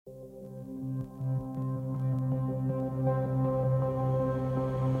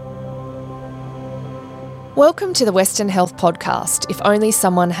Welcome to the Western Health Podcast, If Only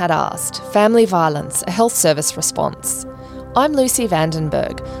Someone Had Asked, Family Violence, a Health Service Response. I'm Lucy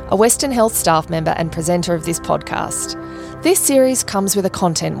Vandenberg, a Western Health staff member and presenter of this podcast. This series comes with a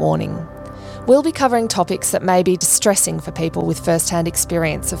content warning. We'll be covering topics that may be distressing for people with first-hand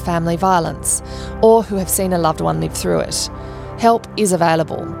experience of family violence or who have seen a loved one live through it. Help is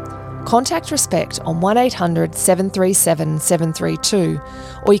available. Contact Respect on 1800 737 732,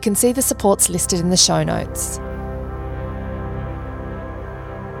 or you can see the supports listed in the show notes.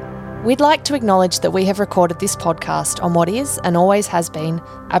 We'd like to acknowledge that we have recorded this podcast on what is and always has been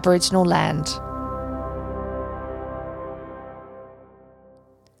Aboriginal land.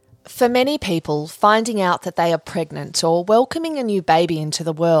 For many people, finding out that they are pregnant or welcoming a new baby into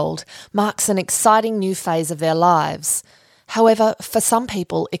the world marks an exciting new phase of their lives. However, for some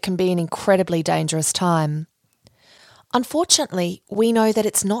people, it can be an incredibly dangerous time. Unfortunately, we know that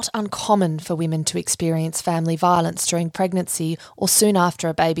it's not uncommon for women to experience family violence during pregnancy or soon after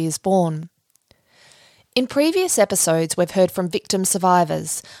a baby is born. In previous episodes, we've heard from victim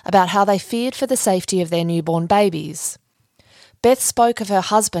survivors about how they feared for the safety of their newborn babies. Beth spoke of her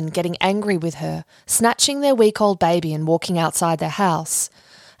husband getting angry with her, snatching their week-old baby and walking outside their house,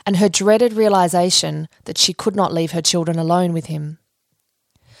 and her dreaded realisation that she could not leave her children alone with him.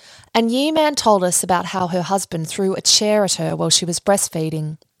 And Yearman told us about how her husband threw a chair at her while she was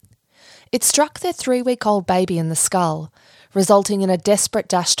breastfeeding. It struck their 3-week-old baby in the skull, resulting in a desperate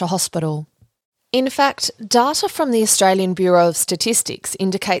dash to hospital. In fact, data from the Australian Bureau of Statistics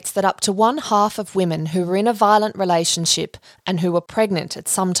indicates that up to 1/2 of women who were in a violent relationship and who were pregnant at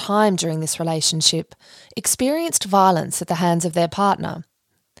some time during this relationship experienced violence at the hands of their partner.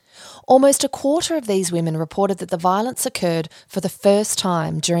 Almost 1/4 of these women reported that the violence occurred for the first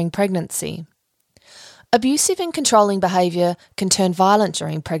time during pregnancy. Abusive and controlling behaviour can turn violent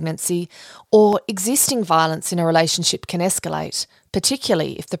during pregnancy, or existing violence in a relationship can escalate,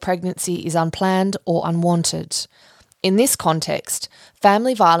 particularly if the pregnancy is unplanned or unwanted. In this context,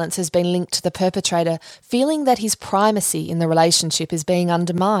 family violence has been linked to the perpetrator feeling that his primacy in the relationship is being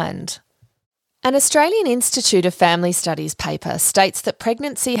undermined. An Australian Institute of Family Studies paper states that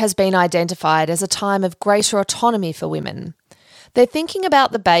pregnancy has been identified as a time of greater autonomy for women. They're thinking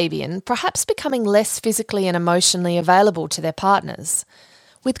about the baby and perhaps becoming less physically and emotionally available to their partners.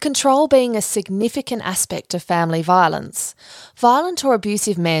 With control being a significant aspect of family violence, violent or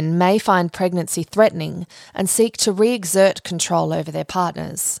abusive men may find pregnancy threatening and seek to re-exert control over their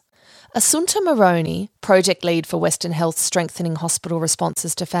partners. Asunta Moroney, project lead for Western Health Strengthening Hospital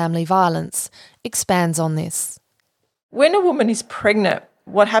Responses to Family Violence, expands on this. When a woman is pregnant,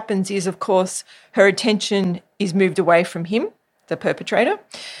 what happens is, of course, her attention is moved away from him, the perpetrator,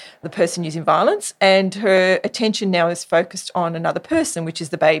 the person using violence, and her attention now is focused on another person, which is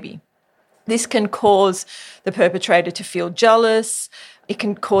the baby. This can cause the perpetrator to feel jealous. It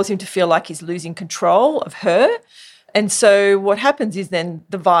can cause him to feel like he's losing control of her. And so what happens is then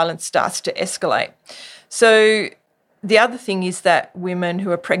the violence starts to escalate. So the other thing is that women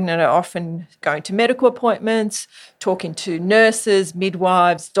who are pregnant are often going to medical appointments, talking to nurses,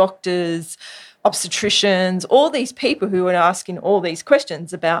 midwives, doctors, obstetricians, all these people who are asking all these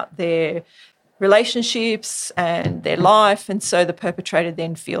questions about their relationships and their life. And so the perpetrator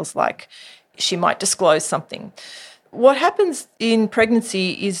then feels like she might disclose something. What happens in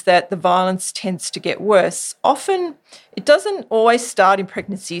pregnancy is that the violence tends to get worse. Often, it doesn't always start in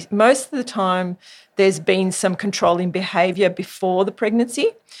pregnancy. Most of the time, there's been some controlling behaviour before the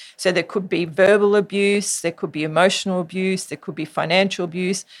pregnancy. So there could be verbal abuse, there could be emotional abuse, there could be financial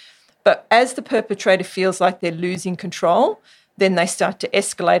abuse. But as the perpetrator feels like they're losing control, then they start to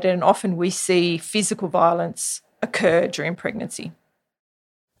escalate it, and often we see physical violence occur during pregnancy.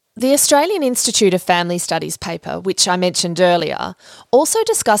 The Australian Institute of Family Studies paper, which I mentioned earlier, also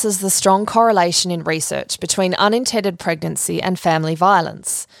discusses the strong correlation in research between unintended pregnancy and family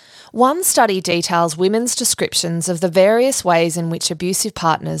violence. One study details women's descriptions of the various ways in which abusive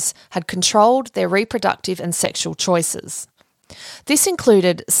partners had controlled their reproductive and sexual choices. This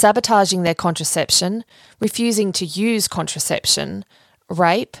included sabotaging their contraception, refusing to use contraception,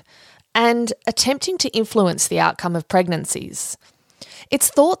 rape, and attempting to influence the outcome of pregnancies. It's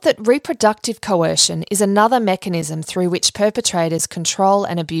thought that reproductive coercion is another mechanism through which perpetrators control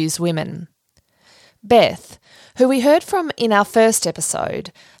and abuse women. Beth, who we heard from in our first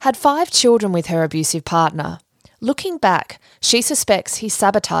episode, had 5 children with her abusive partner. Looking back, she suspects he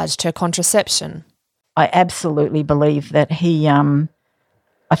sabotaged her contraception. I absolutely believe that he not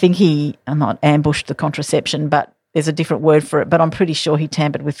ambushed the contraception, but there's a different word for it, but I'm pretty sure he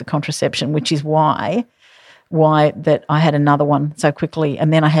tampered with the contraception, which is why why that I had another one so quickly.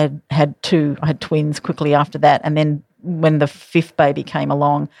 And then I had two. I had twins quickly after that. And then when the fifth baby came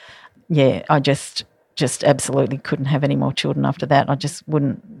along, yeah, I just absolutely couldn't have any more children after that. I just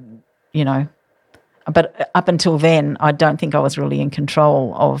wouldn't, you know. But up until then, I don't think I was really in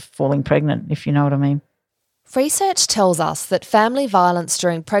control of falling pregnant, if you know what I mean. Research tells us that family violence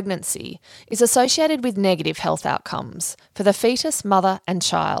during pregnancy is associated with negative health outcomes for the fetus, mother and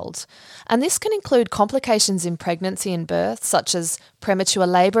child. And this can include complications in pregnancy and birth, such as premature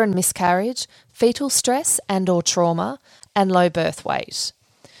labour and miscarriage, fetal stress and/or trauma, and low birth weight.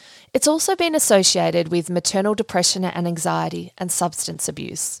 It's also been associated with maternal depression and anxiety and substance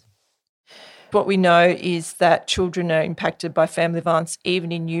abuse. What we know is that children are impacted by family violence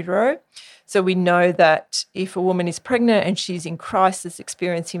even in utero. So we know that if a woman is pregnant and she's in crisis,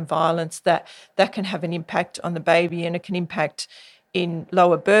 experiencing violence, that can have an impact on the baby, and it can impact in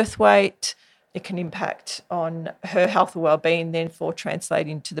lower birth weight. It can impact on her health or well-being, therefore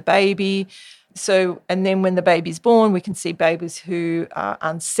translating to the baby. So, and then when the baby's born, we can see babies who are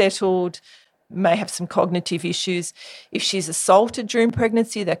unsettled, may have some cognitive issues. If she's assaulted during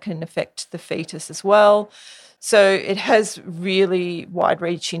pregnancy, that can affect the fetus as well. So it has really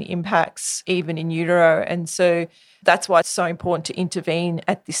wide-reaching impacts even in utero. And so that's why it's so important to intervene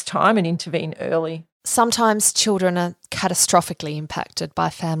at this time and intervene early. Sometimes children are catastrophically impacted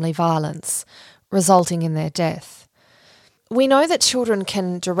by family violence, resulting in their death. We know that children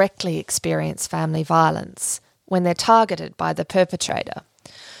can directly experience family violence when they're targeted by the perpetrator.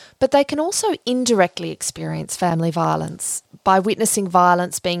 But they can also indirectly experience family violence by witnessing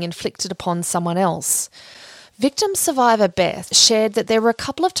violence being inflicted upon someone else. Victim survivor Beth shared that there were a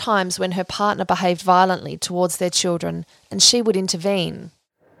couple of times when her partner behaved violently towards their children and she would intervene.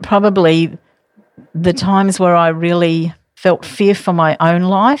 Probably the times where I really felt fear for my own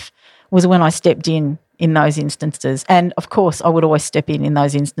life was when I stepped in those instances. And, of course, I would always step in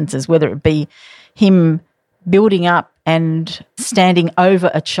those instances, whether it be him building up and standing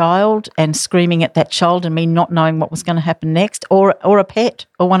over a child and screaming at that child and me not knowing what was going to happen next, or a pet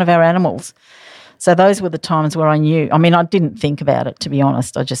or one of our animals. So those were the times where I knew. I mean, I didn't think about it, to be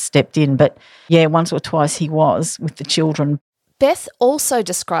honest. I just stepped in. But, yeah, once or twice he was with the children. Beth also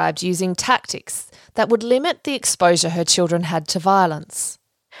described using tactics that would limit the exposure her children had to violence.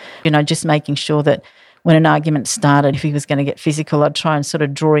 You know, just making sure that when an argument started, if he was going to get physical, I'd try and sort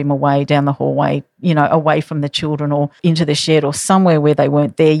of draw him away down the hallway, you know, away from the children or into the shed or somewhere where they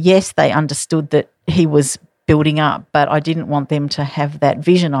weren't there. Yes, they understood that he was building up, but I didn't want them to have that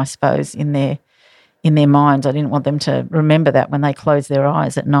vision, I suppose, in their minds. I didn't want them to remember that when they closed their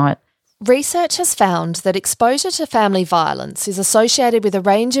eyes at night. Research has found that exposure to family violence is associated with a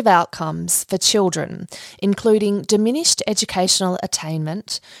range of outcomes for children, including diminished educational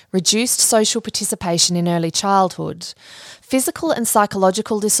attainment, reduced social participation in early childhood, physical and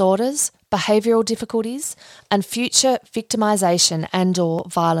psychological disorders, behavioural difficulties, and future victimisation and/or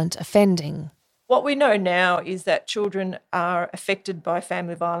violent offending. What we know now is that children are affected by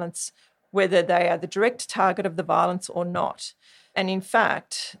family violence, whether they are the direct target of the violence or not. And in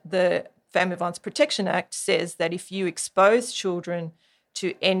fact, the Family Violence Protection Act says that if you expose children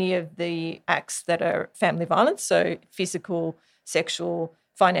to any of the acts that are family violence, so physical, sexual,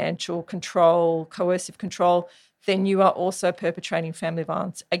 financial control, coercive control, then you are also perpetrating family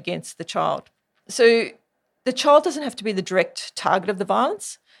violence against the child. So the child doesn't have to be the direct target of the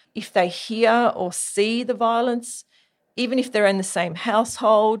violence. If they hear or see the violence, even if they're in the same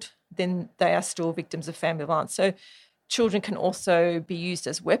household, then they are still victims of family violence. So children can also be used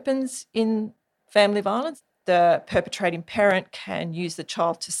as weapons in family violence. The perpetrating parent can use the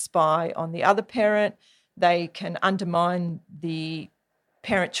child to spy on the other parent. They can undermine the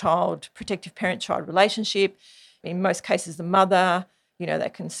parent-child, protective parent-child relationship. In most cases, the mother,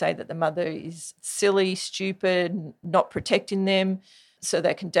 they can say that the mother is silly, stupid, not protecting them. So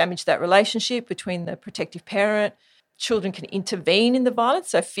they can damage that relationship between the protective parent. Children can intervene in the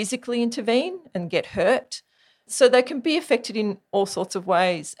violence, so physically intervene and get hurt. So they can be affected in all sorts of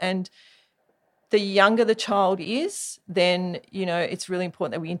ways. And the younger the child is, then, it's really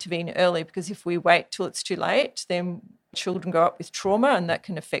important that we intervene early, because if we wait till it's too late, then children grow up with trauma, and that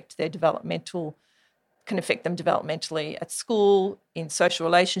can affect them developmentally at school, in social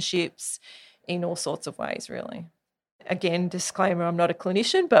relationships, in all sorts of ways, really. Again, disclaimer, I'm not a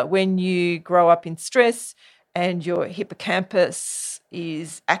clinician, but when you grow up in stress and your hippocampus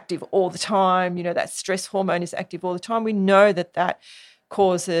is active all the time, that stress hormone is active all the time, we know that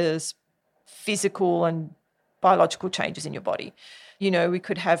causes physical and biological changes in your body. We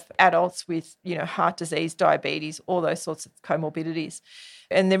could have adults with, heart disease, diabetes, all those sorts of comorbidities.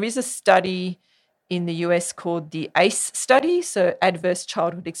 And there is a study in the US called the ACE study, so Adverse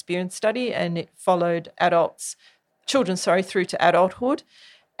Childhood Experience Study, and it followed children through to adulthood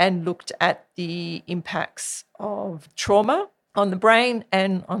and looked at the impacts of trauma on the brain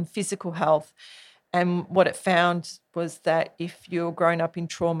and on physical health. And what it found was that if you're grown up in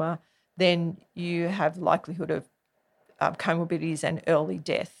trauma, then you have likelihood of comorbidities and early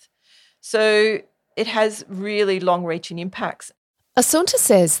death. So it has really long-reaching impacts. Asunta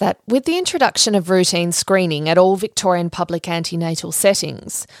says that with the introduction of routine screening at all Victorian public antenatal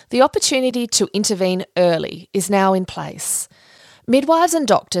settings, the opportunity to intervene early is now in place. Midwives and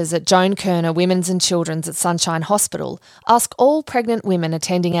doctors at Joan Kirner Women's and Children's at Sunshine Hospital ask all pregnant women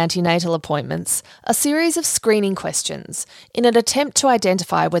attending antenatal appointments a series of screening questions in an attempt to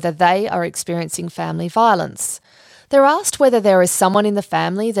identify whether they are experiencing family violence. They're asked whether there is someone in the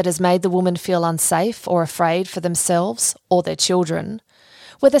family that has made the woman feel unsafe or afraid for themselves or their children,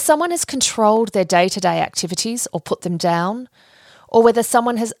 whether someone has controlled their day-to-day activities or put them down, or whether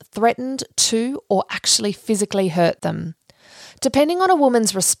someone has threatened to or actually physically hurt them. Depending on a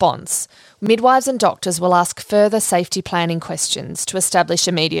woman's response, midwives and doctors will ask further safety planning questions to establish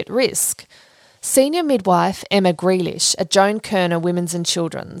immediate risk. Senior midwife Emma Grealish at Joan Kirner Women's and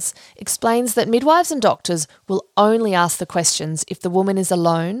Children's explains that midwives and doctors will only ask the questions if the woman is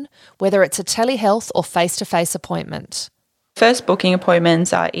alone, whether it's a telehealth or face-to-face appointment. First booking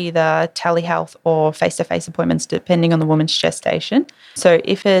appointments are either telehealth or face-to-face appointments depending on the woman's gestation. So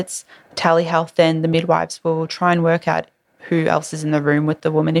if it's telehealth, then the midwives will try and work out who else is in the room with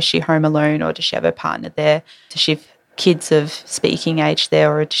the woman. Is she home alone or does she have a partner there? Does she have kids of speaking age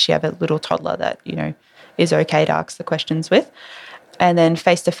there, or does she have a little toddler that, is okay to ask the questions with? And then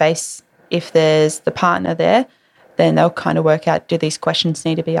face-to-face, if there's the partner there, then they'll kind of work out, do these questions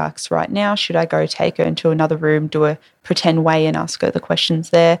need to be asked right now? Should I go take her into another room, do a pretend weigh and ask her the questions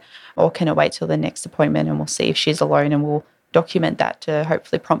there? Or can I wait till the next appointment and we'll see if she's alone and we'll document that to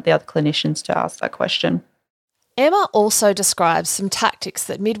hopefully prompt the other clinicians to ask that question. Emma also describes some tactics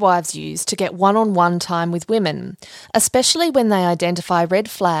that midwives use to get one-on-one time with women, especially when they identify red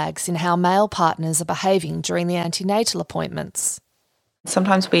flags in how male partners are behaving during the antenatal appointments.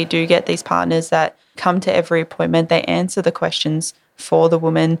 Sometimes we do get these partners that come to every appointment, they answer the questions for the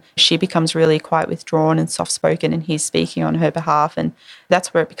woman. She becomes really quite withdrawn and soft-spoken and he's speaking on her behalf, and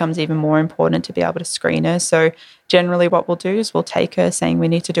that's where it becomes even more important to be able to screen her. So generally what we'll do is we'll take her saying we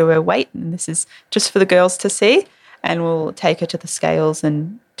need to do her weight, and this is just for the girls to see, and we'll take her to the scales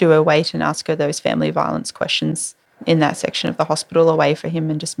and do her weight and ask her those family violence questions in that section of the hospital away from him,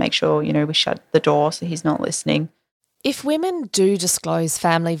 and just make sure, we shut the door so he's not listening. If women do disclose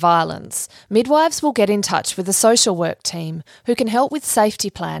family violence, midwives will get in touch with the social work team who can help with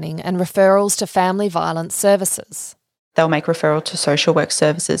safety planning and referrals to family violence services. They'll make referral to social work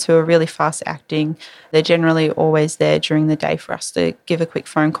services who are really fast acting. They're generally always there during the day for us to give a quick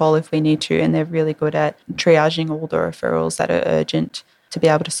phone call if we need to, and they're really good at triaging all the referrals that are urgent to be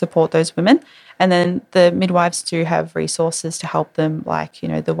able to support those women. And then the midwives do have resources to help them, like, the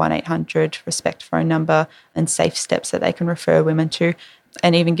 1-800 RESPECT phone number and safe steps that they can refer women to,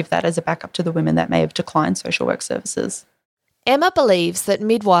 and even give that as a backup to the women that may have declined social work services. Emma believes that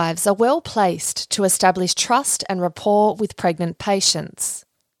midwives are well placed to establish trust and rapport with pregnant patients.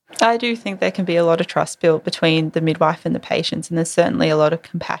 I do think there can be a lot of trust built between the midwife and the patients, and there's certainly a lot of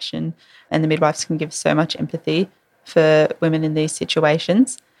compassion, and the midwives can give so much empathy for women in these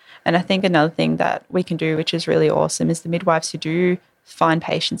situations. And I think another thing that we can do, which is really awesome, is the midwives who do find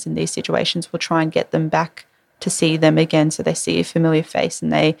patients in these situations will try and get them back to see them again so they see a familiar face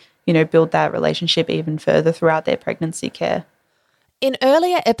and they, build that relationship even further throughout their pregnancy care. In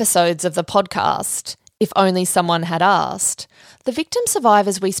earlier episodes of the podcast, If Only Someone Had Asked, the victim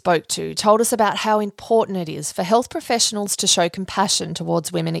survivors we spoke to told us about how important it is for health professionals to show compassion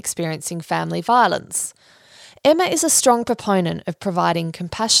towards women experiencing family violence. Emma is a strong proponent of providing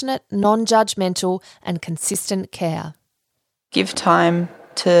compassionate, non-judgmental and consistent care. Give time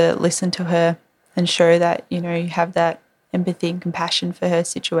to listen to her and show that, you have that empathy and compassion for her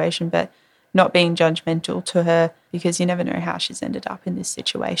situation, but not being judgmental to her, because you never know how she's ended up in this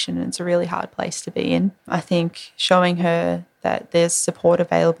situation, and it's a really hard place to be in. I think showing her that there's support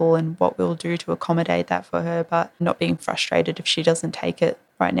available and what we'll do to accommodate that for her, but not being frustrated if she doesn't take it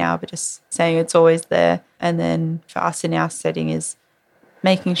right now, but just saying it's always there. And then for us in our setting is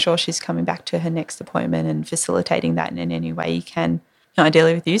making sure she's coming back to her next appointment and facilitating that in any way you can,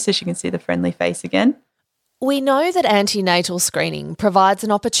 ideally with you, so she can see the friendly face again. We know that antenatal screening provides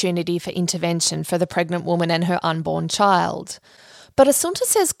an opportunity for intervention for the pregnant woman and her unborn child. But Asunta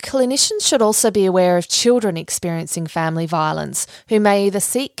says clinicians should also be aware of children experiencing family violence who may either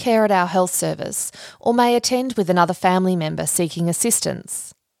seek care at our health service or may attend with another family member seeking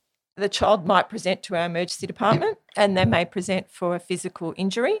assistance. The child might present to our emergency department and they may present for a physical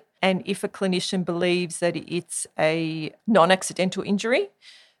injury. And if a clinician believes that it's a non-accidental injury,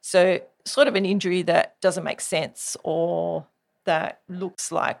 so sort of an injury that doesn't make sense or that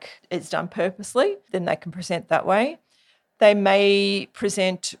looks like it's done purposely, then they can present that way. They may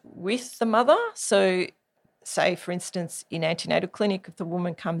present with the mother. So say, for instance, in antenatal clinic, if the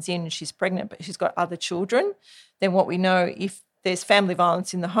woman comes in and she's pregnant but she's got other children, then what we know, if there's family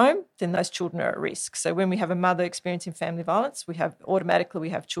violence in the home, then those children are at risk. So when we have a mother experiencing family violence, we have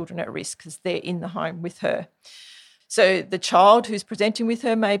children at risk because they're in the home with her. So the child who's presenting with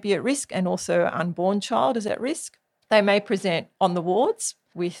her may be at risk, and also an unborn child is at risk. They may present on the wards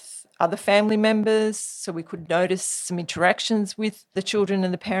with other family members, so we could notice some interactions with the children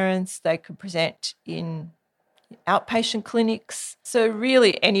and the parents. They could present in outpatient clinics. So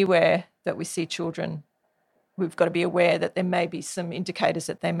really anywhere that we see children, we've got to be aware that there may be some indicators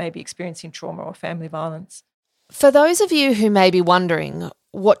that they may be experiencing trauma or family violence. For those of you who may be wondering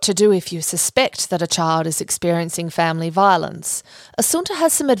what to do if you suspect that a child is experiencing family violence, Asunta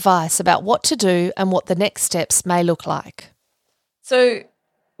has some advice about what to do and what the next steps may look like. So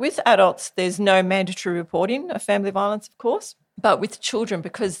with adults, there's no mandatory reporting of family violence, of course, but with children,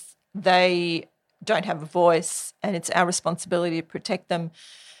 because they don't have a voice and it's our responsibility to protect them,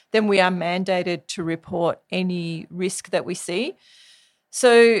 then we are mandated to report any risk that we see.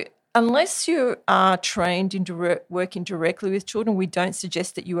 So unless you are trained in working directly with children, we don't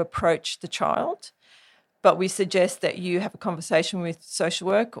suggest that you approach the child, but we suggest that you have a conversation with social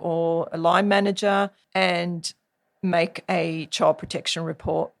work or a line manager and make a child protection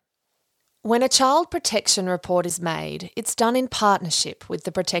report. When a child protection report is made, it's done in partnership with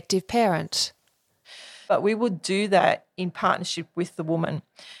the protective parent. But we will do that in partnership with the woman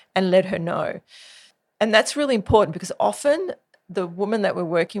and let her know. And that's really important because often the woman that we're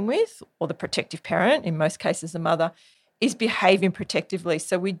working with, or the protective parent, in most cases the mother, is behaving protectively.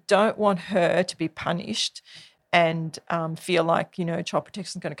 So we don't want her to be punished and feel like, child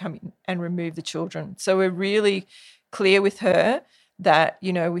protection is going to come in and remove the children. So we're really clear with her that,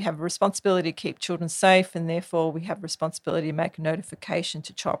 we have a responsibility to keep children safe, and therefore we have a responsibility to make a notification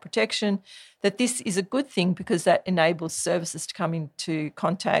to child protection that this is a good thing because that enables services to come into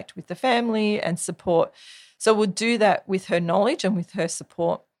contact with the family and support. So we'll do that with her knowledge and with her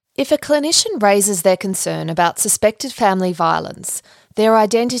support. If a clinician raises their concern about suspected family violence, their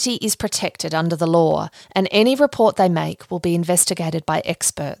identity is protected under the law, and any report they make will be investigated by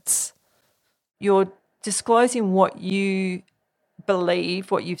experts. You're disclosing what you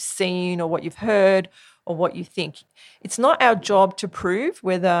believe, what you've seen or what you've heard or what you think. It's not our job to prove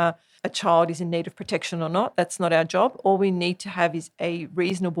whether a child is in need of protection or not. That's not our job. All we need to have is a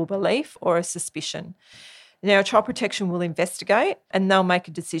reasonable belief or a suspicion. Now, child protection will investigate and they'll make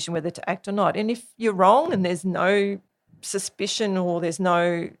a decision whether to act or not. And if you're wrong and there's no suspicion or there's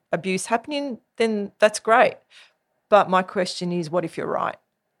no abuse happening, then that's great. But my question is, what if you're right?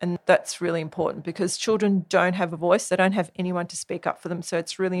 And that's really important because children don't have a voice. They don't have anyone to speak up for them. So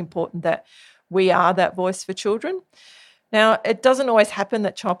it's really important that we are that voice for children. Now, it doesn't always happen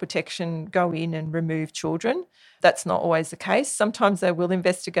that child protection go in and remove children. That's not always the case. Sometimes they will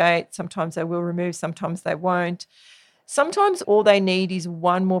investigate, sometimes they will remove, sometimes they won't. Sometimes all they need is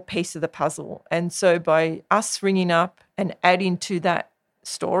one more piece of the puzzle. And so by us ringing up and adding to that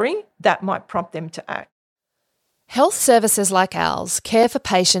story, that might prompt them to act. Health services like ours care for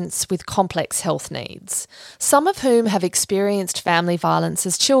patients with complex health needs, some of whom have experienced family violence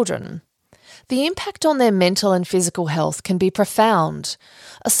as children. The impact on their mental and physical health can be profound.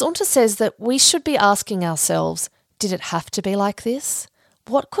 Asunta says that we should be asking ourselves, did it have to be like this?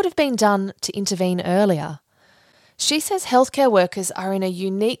 What could have been done to intervene earlier? She says healthcare workers are in a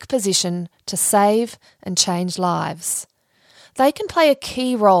unique position to save and change lives. They can play a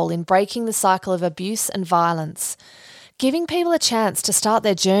key role in breaking the cycle of abuse and violence, giving people a chance to start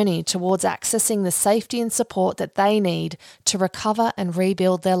their journey towards accessing the safety and support that they need to recover and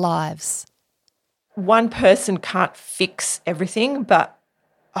rebuild their lives. One person can't fix everything, but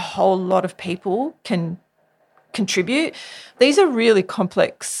a whole lot of people can contribute. These are really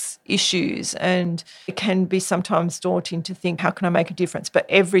complex issues and it can be sometimes daunting to think, how can I make a difference? But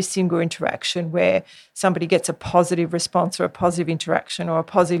every single interaction where somebody gets a positive response or a positive interaction or a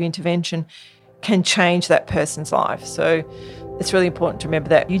positive intervention can change that person's life. So it's really important to remember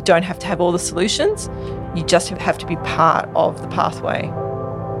that you don't have to have all the solutions. You just have to be part of the pathway.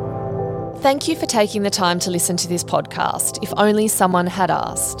 Thank you for taking the time to listen to this podcast, if only someone had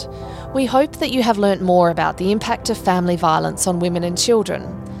asked. We hope that you have learnt more about the impact of family violence on women and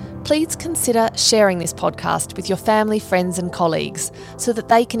children. Please consider sharing this podcast with your family, friends and colleagues so that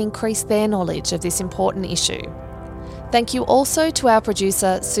they can increase their knowledge of this important issue. Thank you also to our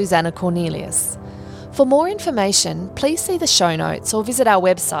producer, Susanna Cornelius. For more information, please see the show notes or visit our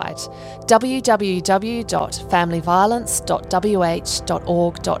website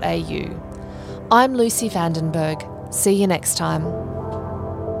www.familyviolence.wh.org.au. I'm Lucy Vandenberg. See you next time.